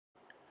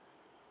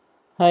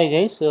Hi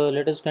guys,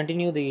 let us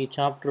continue the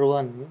chapter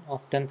 1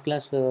 of 10th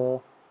class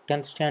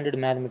 10th standard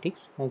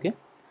mathematics. Okay.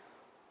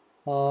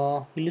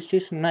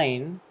 Illustration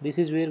 9, this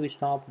is where we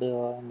stopped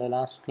in the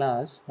last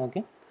class.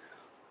 Okay.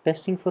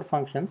 Testing for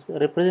functions,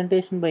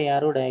 representation by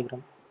arrow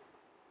diagram.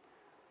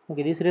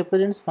 Okay, this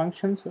represents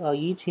functions,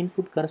 each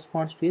input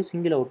corresponds to a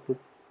single output,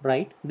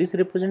 right? This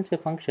represents a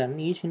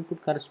function, each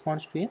input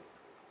corresponds to a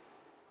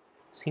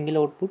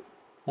single output.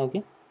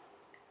 Okay.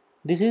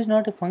 This is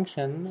not a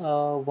function,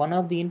 one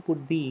of the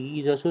input B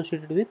is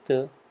associated with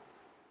two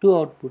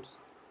outputs.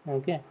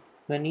 Okay,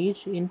 when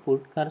each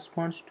input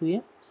corresponds to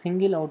a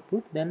single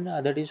output, then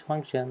that is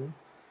function.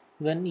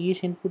 When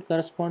each input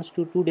corresponds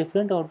to two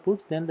different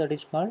outputs, then that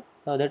is called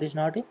that is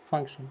not a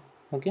function.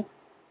 Okay,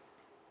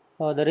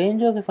 the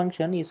range of a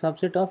function is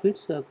subset of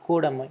its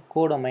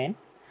codomain.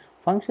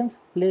 Functions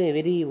play a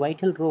very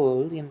vital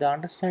role in the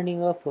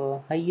understanding of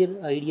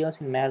higher ideas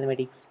in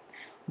mathematics.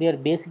 They are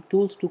basic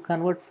tools to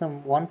convert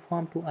from one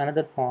form to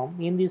another form.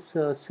 In this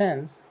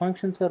sense,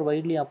 functions are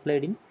widely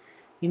applied in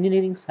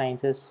engineering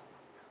sciences.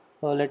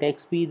 Let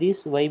x be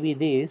this, y be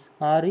this,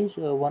 r is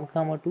 1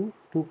 comma 2,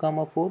 2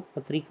 comma 4,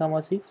 3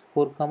 comma 6,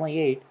 4 comma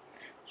 8.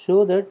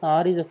 Show that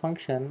r is a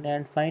function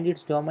and find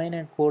its domain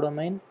and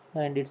codomain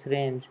and its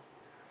range.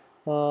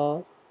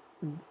 uh,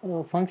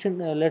 Function,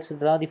 let's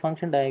draw the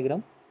function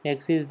diagram.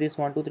 X is this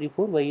 1 2 3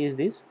 4, y is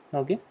this.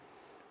 Okay,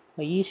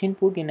 each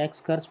input in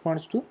x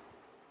corresponds to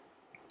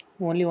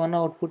only one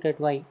output at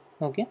y.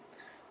 Okay,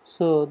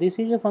 so this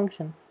is a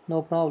function,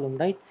 no problem,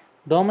 right?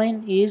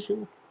 Domain is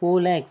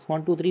whole x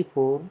 1 2 3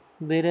 4,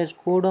 whereas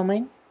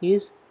codomain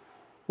is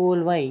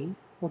whole y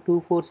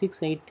 2 4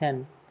 6 8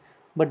 10,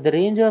 but the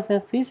range of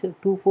f is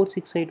 2 4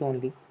 6 8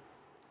 only.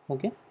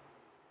 Okay,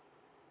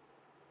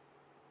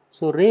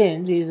 so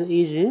range is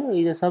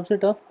a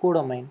subset of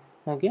codomain.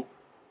 Okay,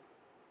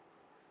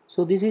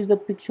 so this is the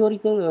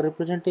pictorial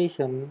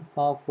representation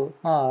of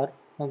R.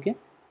 Okay,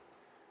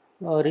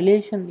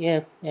 relation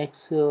f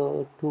x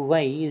to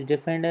y is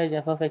defined as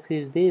f of x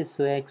is this,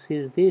 so x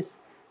is this,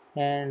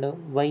 and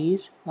y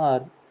is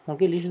R.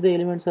 Okay, list the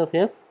elements of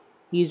f.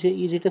 Is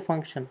it a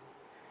function?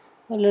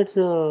 Let's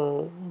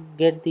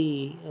get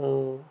the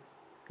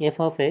f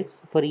of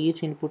x for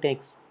each input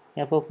x.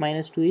 F of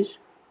minus 2 is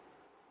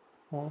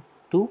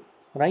 2,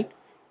 right?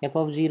 F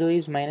of 0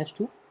 is minus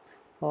 2.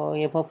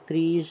 F of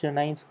 3 is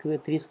 9 square,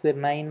 3 square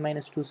 9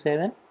 minus 2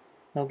 7.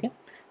 Okay,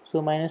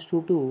 so minus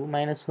 2 2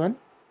 minus 1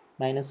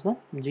 minus 1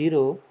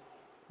 0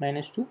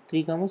 minus 2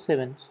 3 comma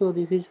 7. So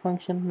this is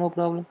function, no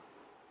problem,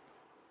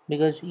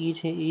 because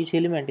each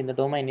element in the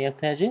domain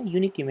f has a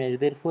unique image,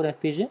 therefore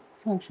f is a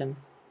function.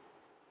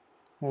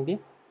 Okay,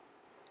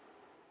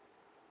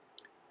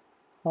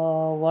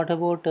 what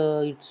about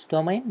its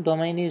domain?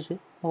 Domain is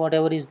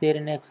whatever is there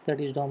in x, that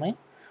is domain.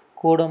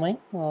 Codomain,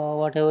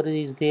 whatever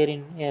is there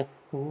in f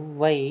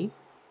y,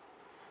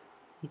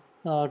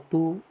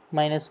 2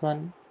 minus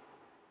 1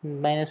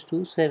 minus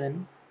 2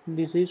 7,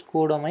 this is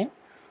codomain.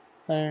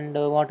 And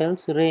what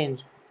else?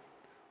 Range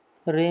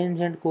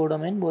and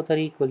codomain both are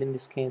equal in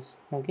this case.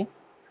 Okay,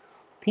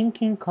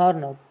 thinking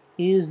corner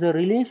is the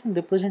relation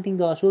representing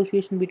the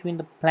association between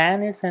the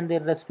planets and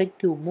their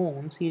respective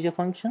moons is a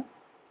function.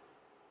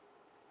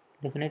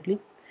 Definitely,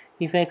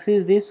 if x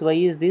is this, y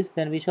is this,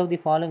 then which of the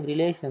following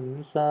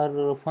relations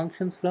are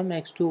functions from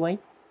x to y?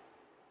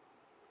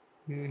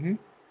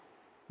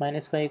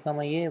 Minus 5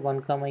 comma a,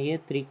 1 comma a,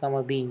 3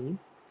 comma b.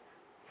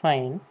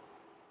 Fine.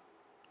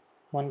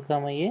 1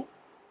 comma a,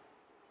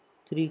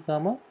 3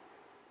 comma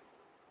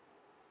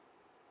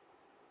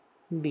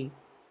b.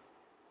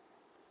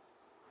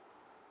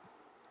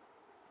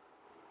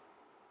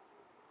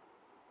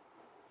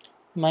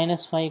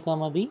 Minus 5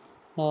 comma b,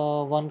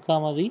 1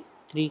 comma b,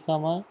 3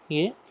 comma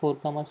a, 4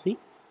 comma c.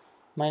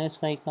 Minus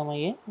 5 comma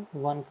a,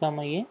 1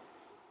 comma a,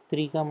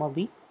 3 comma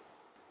b,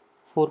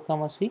 4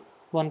 comma c,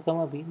 1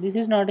 comma b. This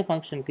is not a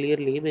function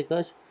clearly,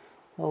 because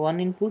one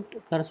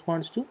input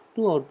corresponds to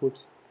two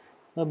outputs.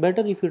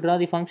 Better if you draw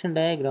the function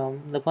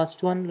diagram. The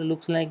first one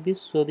looks like this,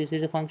 so this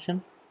is a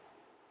function.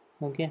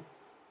 Okay,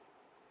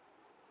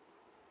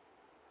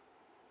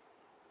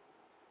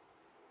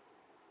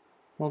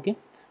 okay,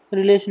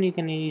 relation you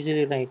can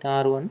easily write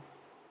r1,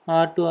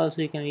 r2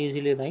 also you can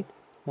easily write.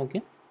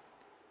 Okay,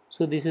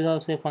 so this is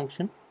also a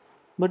function,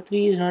 but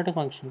 3 is not a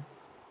function.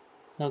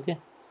 Okay,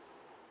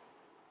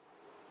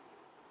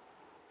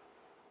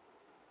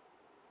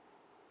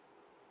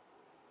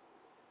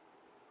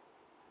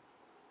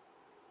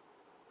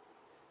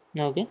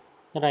 okay,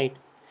 right.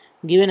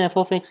 Given f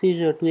of x is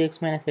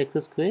 2x minus x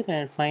square,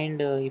 and find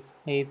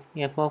if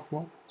f of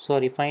 1,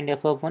 sorry, find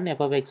f of 1,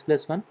 f of x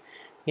plus 1,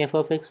 f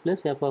of x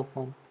plus f of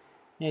 1,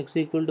 x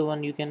equal to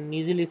 1, you can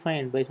easily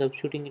find by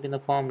substituting it in the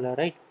formula,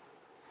 right?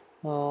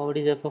 What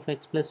is f of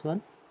x plus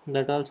 1?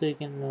 That also you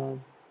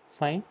can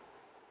find.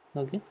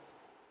 Okay,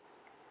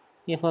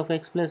 f of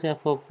x plus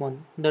f of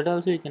 1, that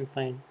also you can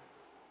find.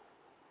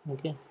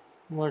 Okay,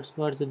 what's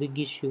the big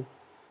issue?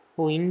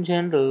 Oh, in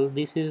general,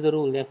 this is the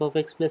rule: f of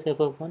x plus f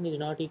of 1 is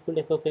not equal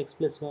to f of x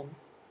plus 1.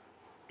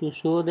 To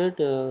show that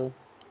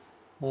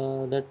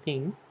that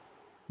thing,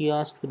 he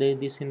asked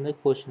this in the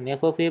question.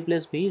 F of a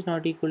plus b is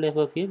not equal to f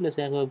of a plus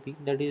f of b.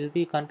 That is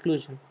the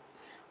conclusion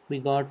we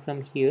got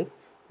from here.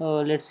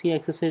 Let's see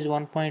exercise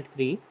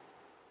 1.3.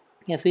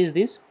 F is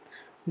this,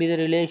 be the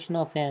relation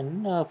of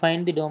n,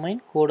 find the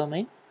domain,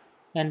 codomain,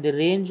 and the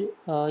range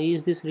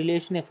is this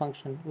relation a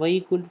function y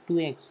equal to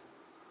 2x.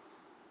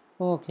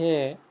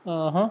 Okay,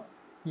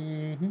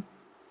 mm-hmm.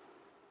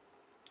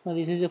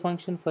 This is a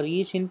function for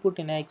each input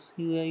in x.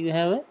 You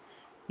have a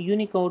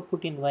unique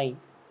output in y.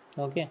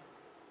 Okay,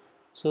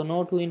 so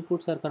no two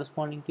inputs are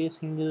corresponding to a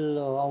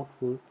single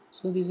output.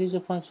 So this is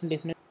a function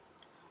definitely.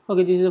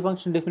 Okay, this is a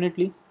function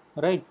definitely,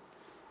 right?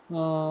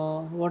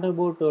 What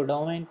about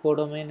domain,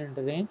 codomain, and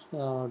range?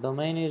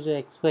 Domain is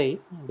xy,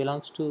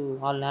 belongs to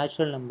all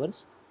natural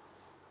numbers.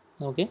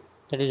 Okay,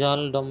 that is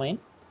all domain.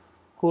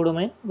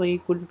 Codomain y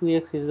equal to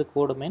 2x is the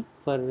codomain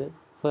for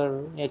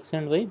x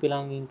and y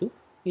belonging to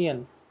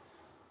n.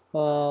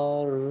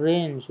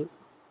 Range.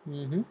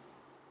 Mhm.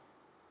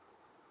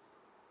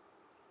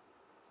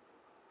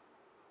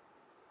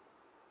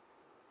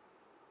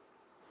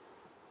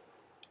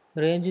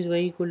 Range is y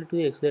equal to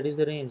 2x. That is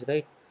the range,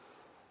 right?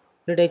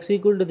 Let x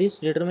equal to this.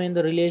 Determine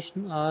the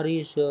relation r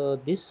is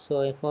this.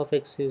 So f of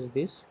x is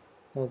this.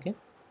 Okay,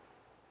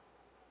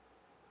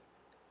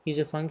 is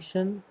a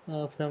function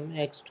from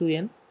x to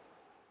n.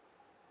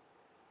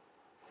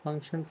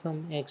 Function from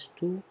x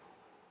to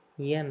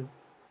n.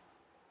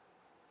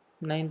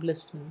 9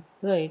 plus 10.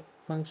 Right.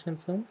 Function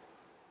from,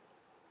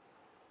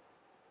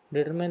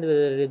 determine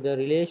whether the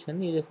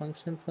relation is a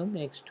function from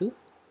x to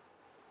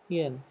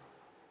n.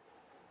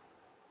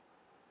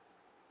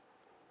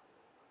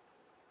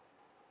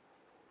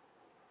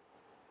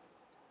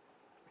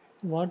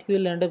 What you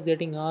will end up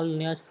getting all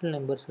natural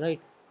numbers,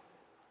 right?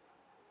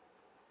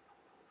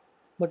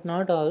 But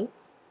not all,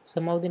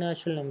 some of the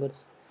natural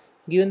numbers.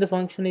 Given the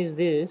function is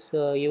this,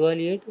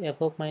 evaluate f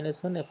of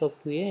minus 1, f of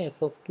 2a,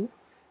 f of 2,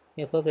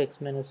 f of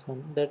x minus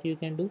 1. That you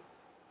can do,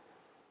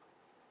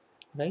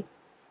 right?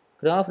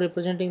 Graph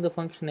representing the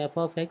function f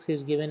of x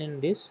is given in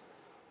this.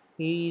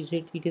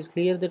 It is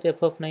clear that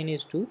f of 9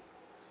 is 2.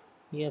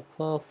 F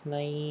of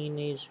 9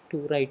 is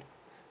 2, right?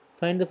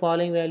 Find the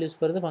following values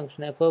for the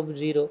function. F of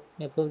 0,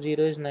 f of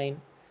 0 is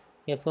 9.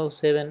 F of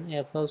 7,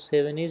 f of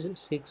 7 is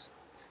 6.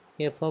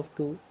 F of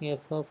 2,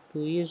 f of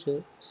 2 is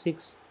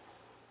 6.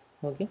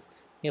 Okay,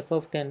 f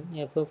of 10,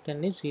 f of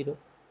 10 is 0.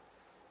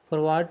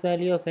 For what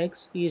value of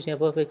x is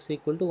f of x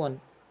equal to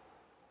 1?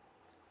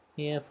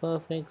 F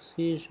of x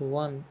is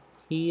 1.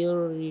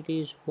 Here it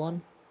is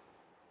 1,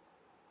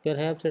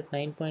 perhaps at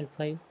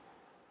 9.5.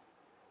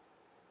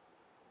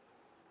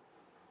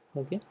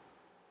 Okay.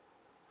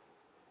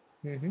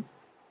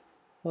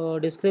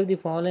 Describe the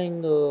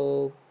following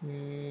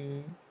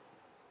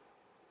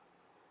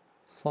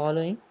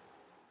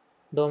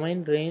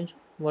domain range.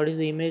 What is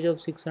the image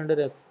of 6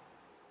 under f?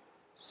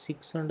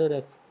 6 under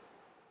f.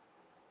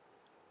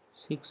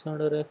 6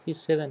 under f is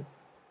 7.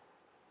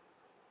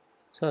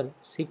 Sorry,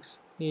 6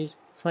 is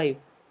 5.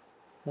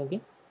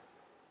 Okay,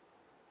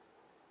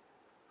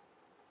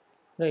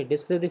 right.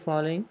 Describe the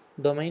following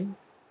domain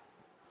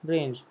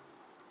range.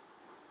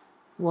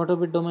 What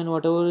about domain?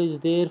 Whatever is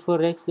there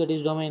for x, that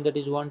is domain, that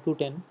is 1 to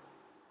 10.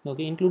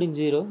 Okay, including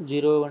 0,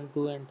 0, 1,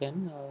 2, and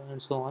 10,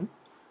 and so on.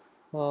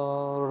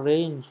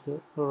 Range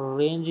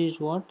is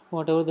what?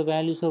 Whatever the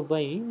values of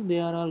y, they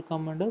are all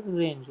come under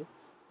range.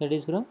 That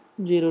is from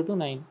 0 to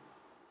 9.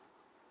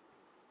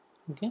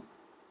 Okay.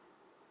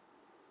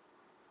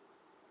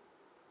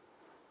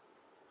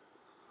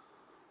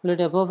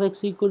 Let f of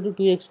x equal to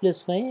 2x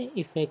plus 5.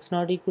 If x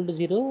not equal to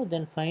 0,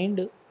 then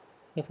find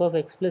f of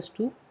x plus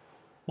 2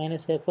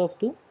 minus f of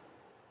 2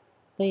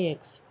 by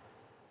x.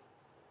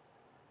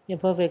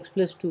 F of x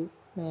plus 2,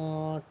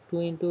 2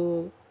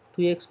 into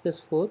 2x plus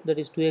 4, that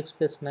is 2x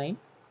plus 9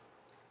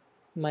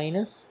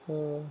 minus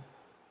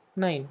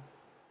 9.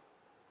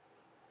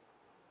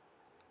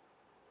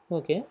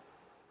 Okay,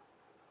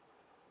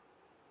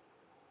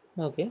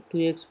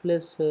 2x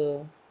plus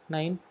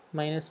 9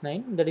 minus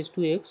 9, that is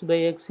 2x, by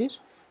x is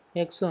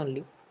x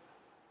only.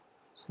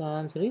 So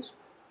answer is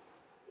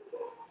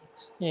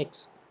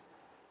x.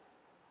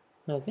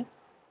 Okay,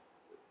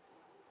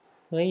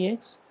 by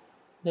x,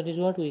 that is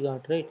what we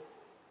got, right?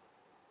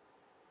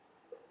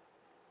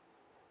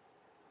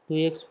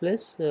 2x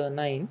plus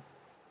 9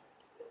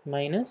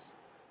 minus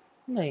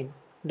 9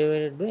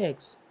 divided by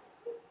x.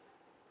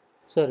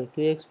 Sorry,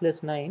 2x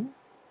plus 9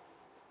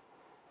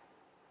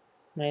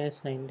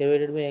 minus 9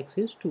 divided by x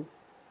is 2,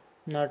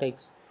 not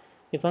x.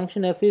 A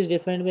function f is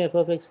defined by f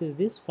of x is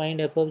this.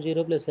 Find f of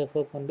 0 plus f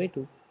of 1 by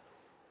 2.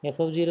 F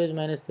of 0 is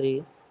minus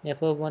 3.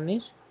 F of 1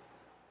 is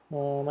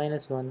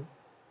minus 1.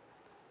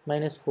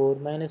 Minus 4.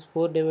 Minus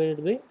 4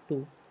 divided by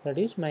 2. That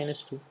is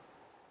minus 2.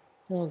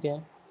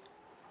 Okay.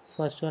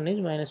 First one is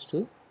minus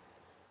 2.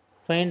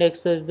 Find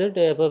x such that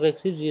f of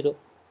x is 0.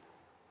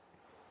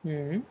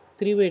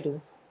 3 by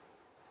 2.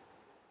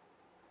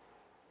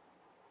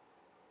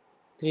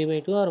 3 by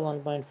 2 or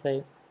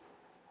 1.5.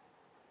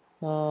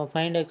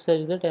 Find x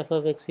such that f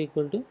of x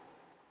equal to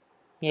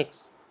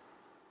x.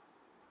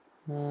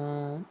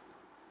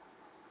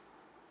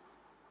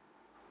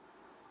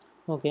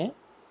 Okay,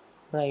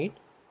 right.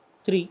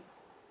 3.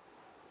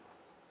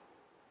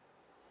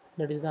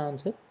 That is the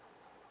answer.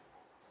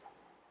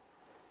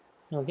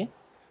 Okay.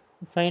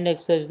 Find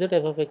x such that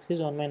f of x is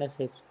 1 minus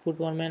x. Put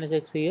 1 minus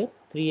x here,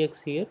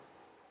 3x here,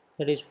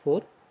 that is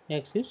 4.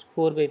 X is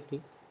 4 by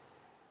 3.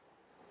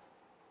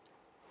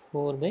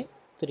 4 by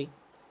 3.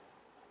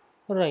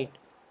 Right.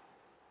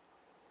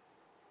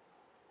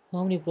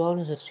 How many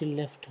problems are still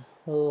left?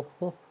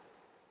 Oh,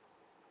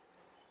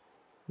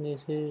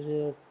 this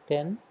is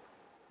 10.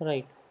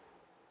 Right.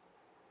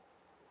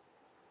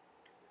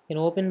 An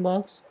open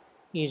box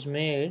is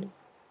made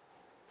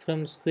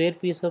from square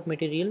piece of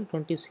material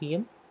 20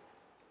 cm,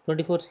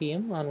 24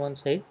 cm on one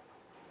side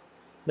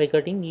by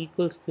cutting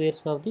equal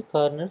squares of the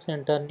corners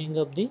and turning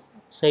up the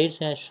sides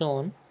as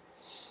shown.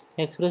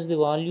 Express the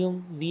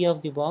volume V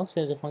of the box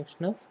as a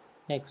function of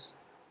x.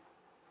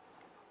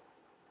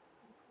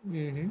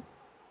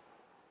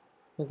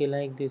 Okay,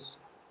 like this.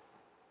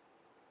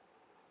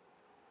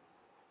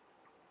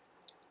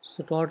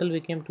 So total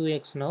became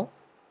 2x now,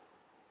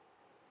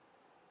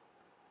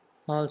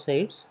 all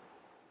sides.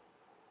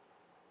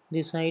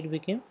 This side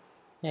became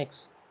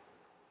x.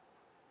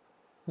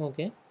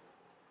 Okay,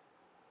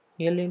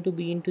 L into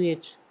B into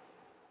H.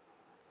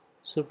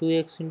 So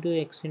 2x into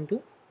x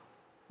into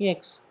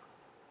x.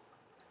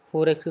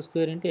 4x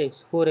square into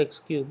x,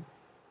 4x cube.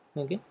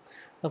 Okay,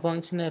 a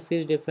function f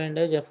is defined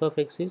as f of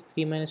x is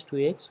 3 minus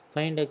 2x.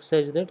 Find x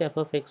such that f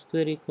of x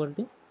square equal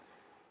to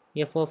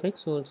f of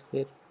x whole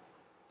square.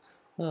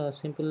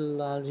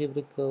 Simple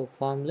algebraic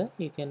formula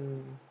you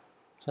can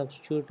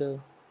substitute.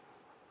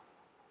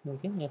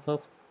 Okay, f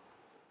of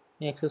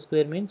x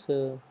square means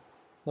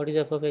what is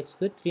f of x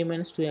square? 3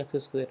 minus 2x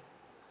square.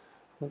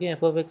 Okay,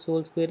 f of x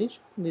whole square is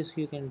this.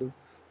 You can do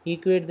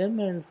equate them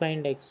and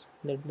find x.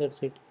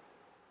 That's it.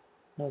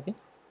 Okay,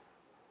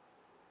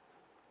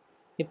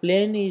 a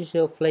plane is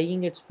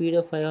flying at speed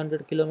of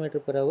 500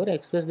 km per hour.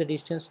 Express the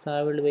distance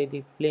traveled by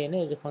the plane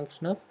as a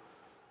function of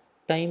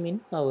time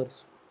in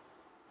hours.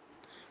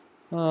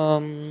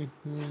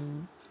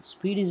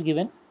 Speed is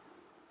given,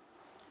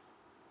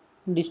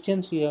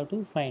 distance you have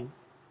to find.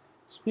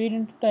 Speed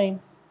into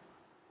time,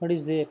 what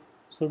is there?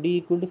 So d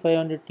equal to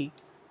 500 t.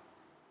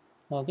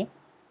 Okay,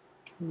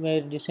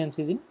 where distance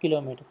is in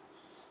kilometer.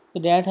 The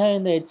data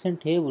in the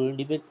adjacent table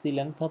depicts the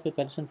length of a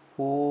person's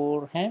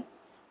forehand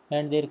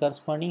and their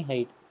corresponding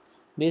height.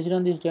 Based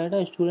on this data,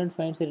 a student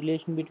finds a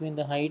relation between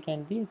the height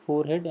and the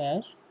forehead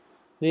as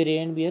where a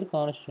and b are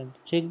constant.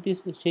 Check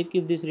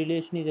if this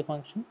relation is a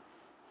function.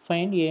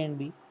 Find a and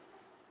b.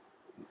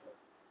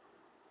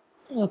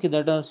 Okay,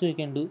 that also you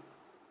can do.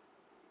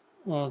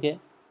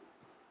 Okay,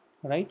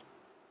 right,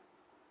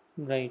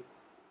 right.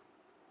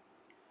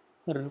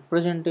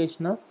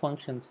 Representation of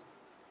functions.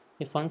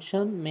 A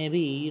function may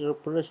be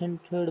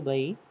represented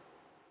by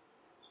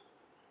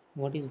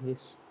what is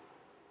this?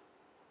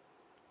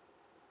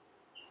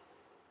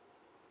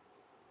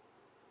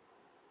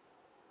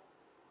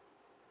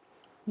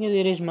 Yeah,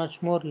 there is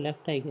much more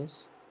left, I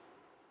guess.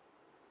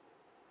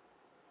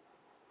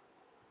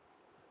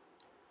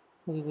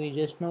 We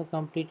just now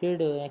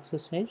completed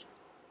exercise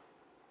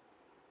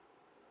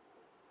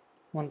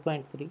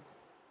 1.3.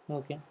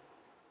 Okay,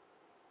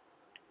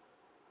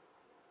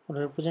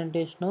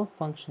 representation of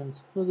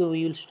functions. Okay,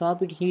 we will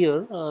stop it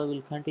here.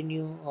 We'll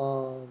continue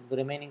the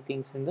remaining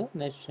things in the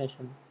next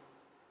session.